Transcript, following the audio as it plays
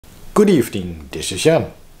Good evening, this is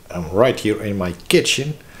Jan. I'm right here in my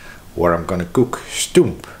kitchen where I'm gonna cook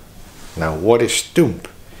stoemp. Now what is stoemp?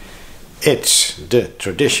 It's the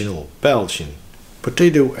traditional Belgian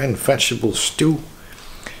potato and vegetable stew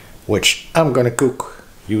which I'm gonna cook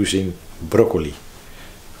using broccoli,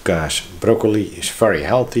 because broccoli is very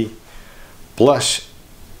healthy, plus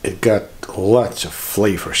it got lots of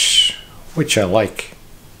flavors which I like.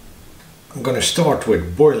 I'm gonna start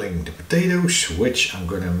with boiling the potatoes, which I'm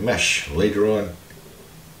gonna mash later on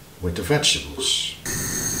with the vegetables.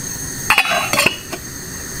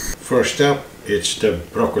 First up, it's the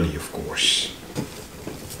broccoli, of course.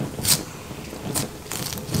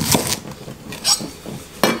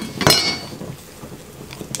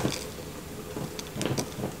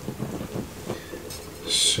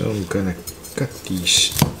 So I'm gonna cut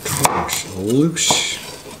these trunks loose.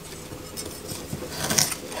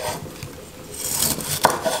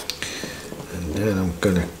 And I'm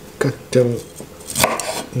gonna cut them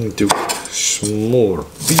into smaller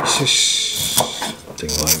pieces, something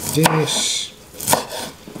like this.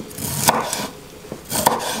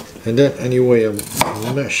 And then anyway, I'm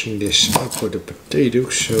mashing this up with the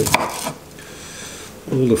potatoes so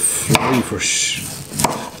all the flavors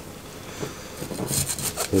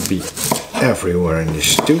will be everywhere in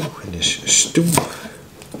this stew, in this stoemp.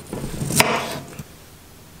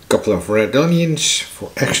 Couple of red onions for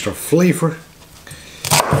extra flavor.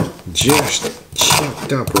 Just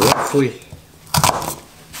chopped up roughly.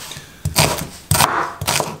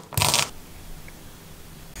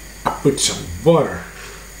 Put some butter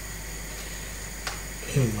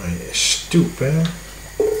in my stew pan.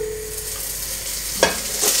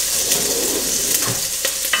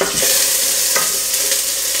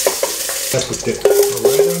 I put the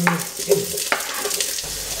red onion in.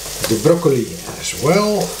 The broccoli as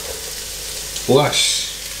well, plus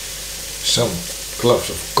some cloves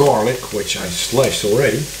of garlic which I sliced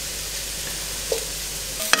already.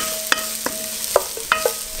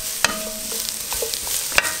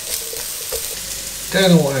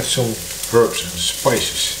 Then I'll add some herbs and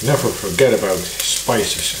spices. Never forget about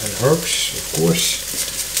spices and herbs, of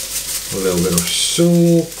course. A little bit of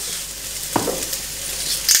salt,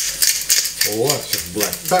 lots of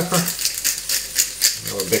black pepper.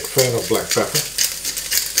 I'm a big fan of black pepper,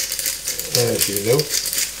 as you know.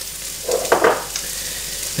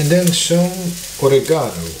 And then some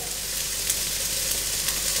oregano,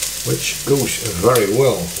 which goes very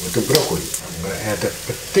well with the broccoli. I'm going to add the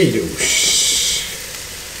potatoes.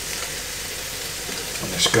 And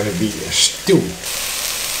it's going to be a stew.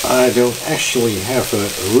 I don't actually have a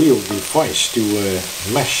real device to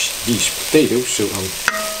mash these potatoes, so I'm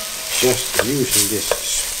just using this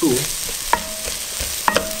spoon.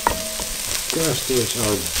 Because these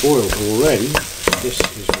are boiled already, this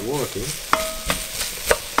is working.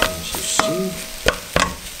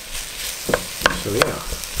 So yeah,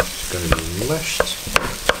 it's going to be mashed,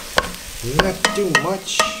 not too much,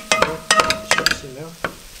 but just enough.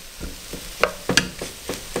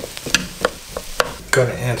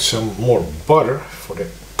 Gonna add some more butter for the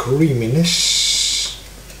creaminess,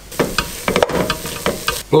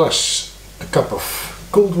 plus a cup of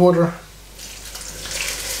cold water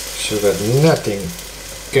so that nothing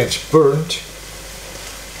gets burnt.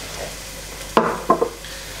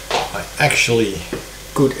 Actually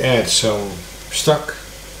could add some stock,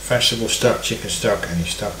 vegetable stock, chicken stock, any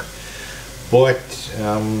stock, but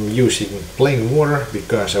I'm using plain water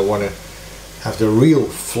because I want to have the real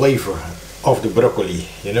flavor of the broccoli,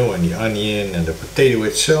 you know, and the onion and the potato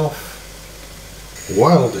itself.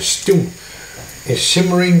 While the stoemp is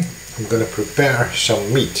simmering, I'm going to prepare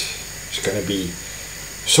some meat. It's going to be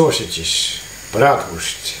sausages,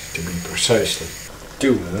 Bratwurst to be precisely.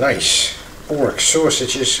 Two nice pork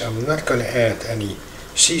sausages. I'm not going to add any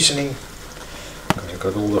seasoning because I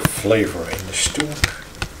got all the flavor in the stoemp.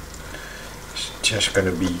 It's just going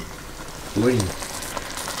to be plain in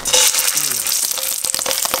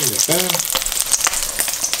the pan.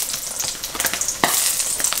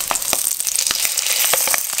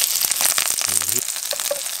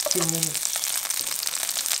 In 2 minutes.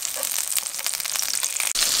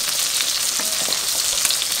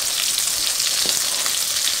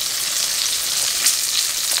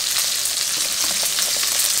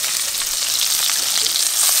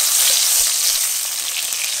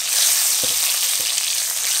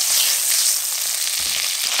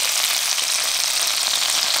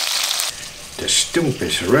 The stoemp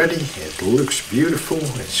is ready, it looks beautiful,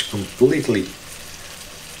 it's completely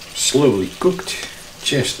slowly cooked,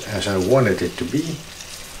 just as I wanted it to be.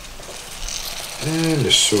 And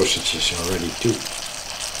the sausages are ready too.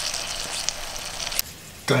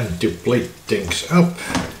 Time to plate things up.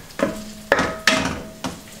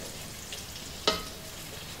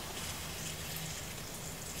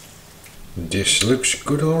 This looks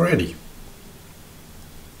good already.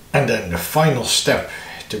 And then the final step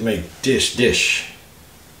to make this dish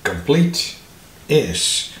complete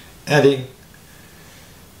is adding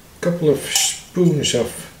a couple of spoons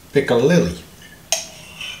of Piccalilly.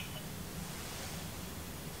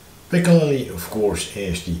 Piccalilly, of course,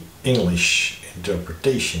 is the English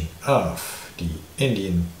interpretation of the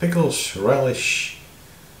Indian pickles, relish.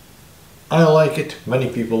 I like it, many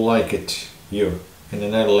people like it here in the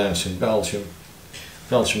Netherlands and Belgium.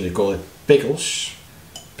 Belgium they call it pickles.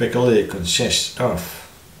 Piccalilly consists of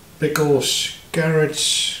pickles,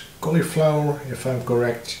 carrots, cauliflower if I'm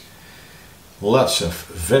correct, lots of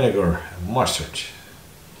vinegar and mustard,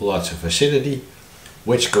 lots of acidity,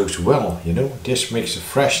 which goes well, you know. This makes the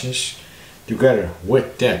freshness together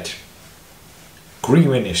with that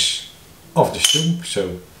creaminess of the stoemp,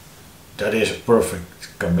 so that is a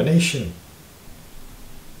perfect combination.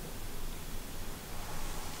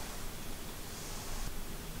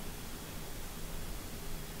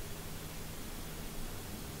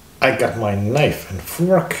 I got my knife and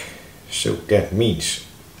fork, so that means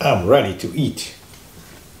I'm ready to eat.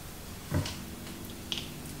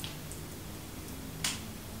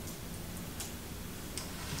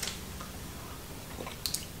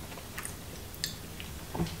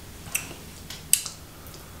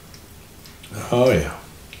 Oh yeah,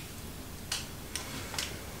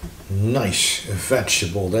 nice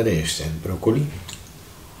vegetable that is, and broccoli.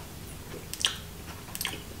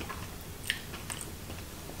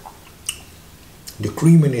 The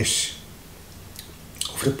creaminess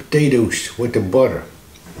of the potatoes with the butter,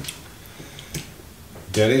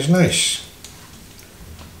 that is nice.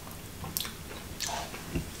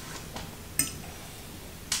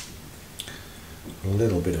 A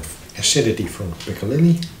little bit of acidity from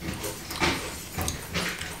Piccalilly.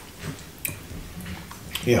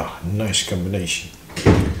 Yeah, nice combination.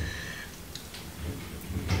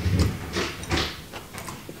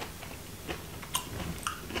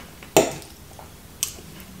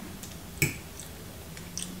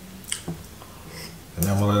 And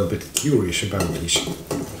I'm a little bit curious about these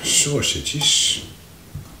sausages,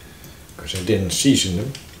 because I didn't season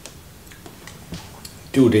them.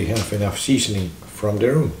 Do they have enough seasoning from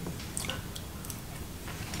their own?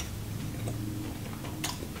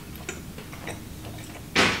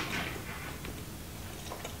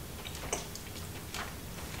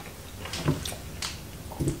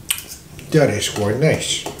 That is quite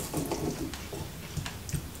nice.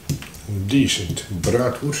 Decent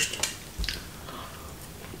Bratwurst.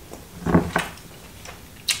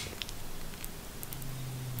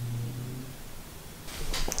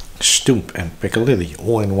 Stoemp and Piccalilly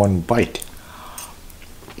all in one bite.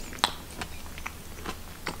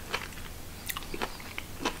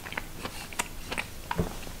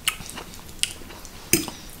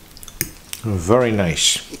 Very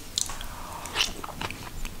nice.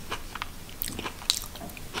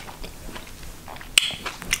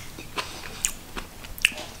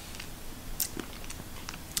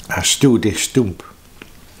 I stewed this stoemp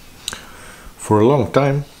for a long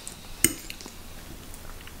time.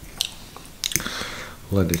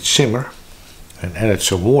 Let it simmer and added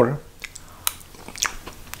some water.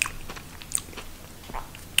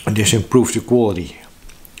 And this improves the quality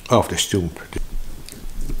of the stoemp.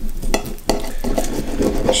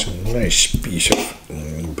 Some nice piece of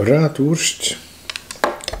Bratwurst.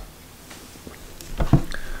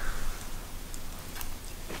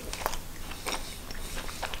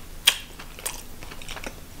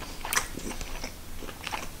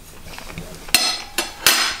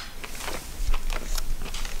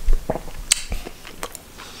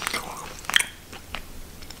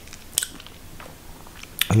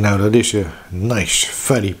 Now that is a nice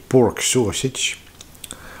fatty pork sausage.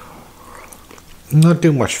 Not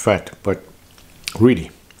too much fat, but really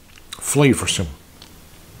flavorsome.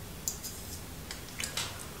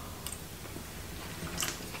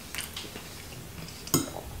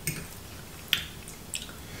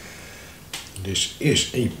 This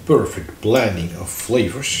is a perfect blending of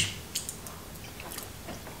flavors.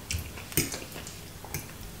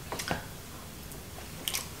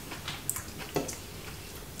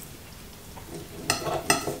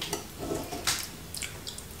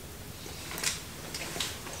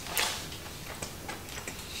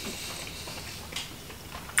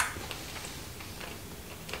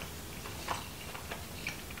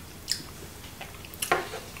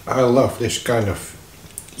 I love this kind of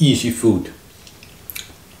easy food.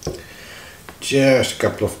 Just a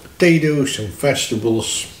couple of potatoes, some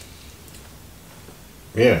vegetables.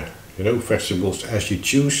 Yeah, you know, vegetables as you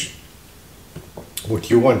choose. What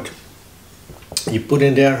you want, you put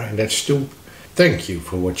in there, and that's stoemp. Thank you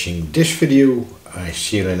for watching this video. I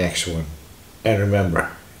see you in the next one. And remember,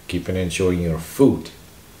 keep on enjoying your food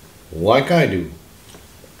like I do.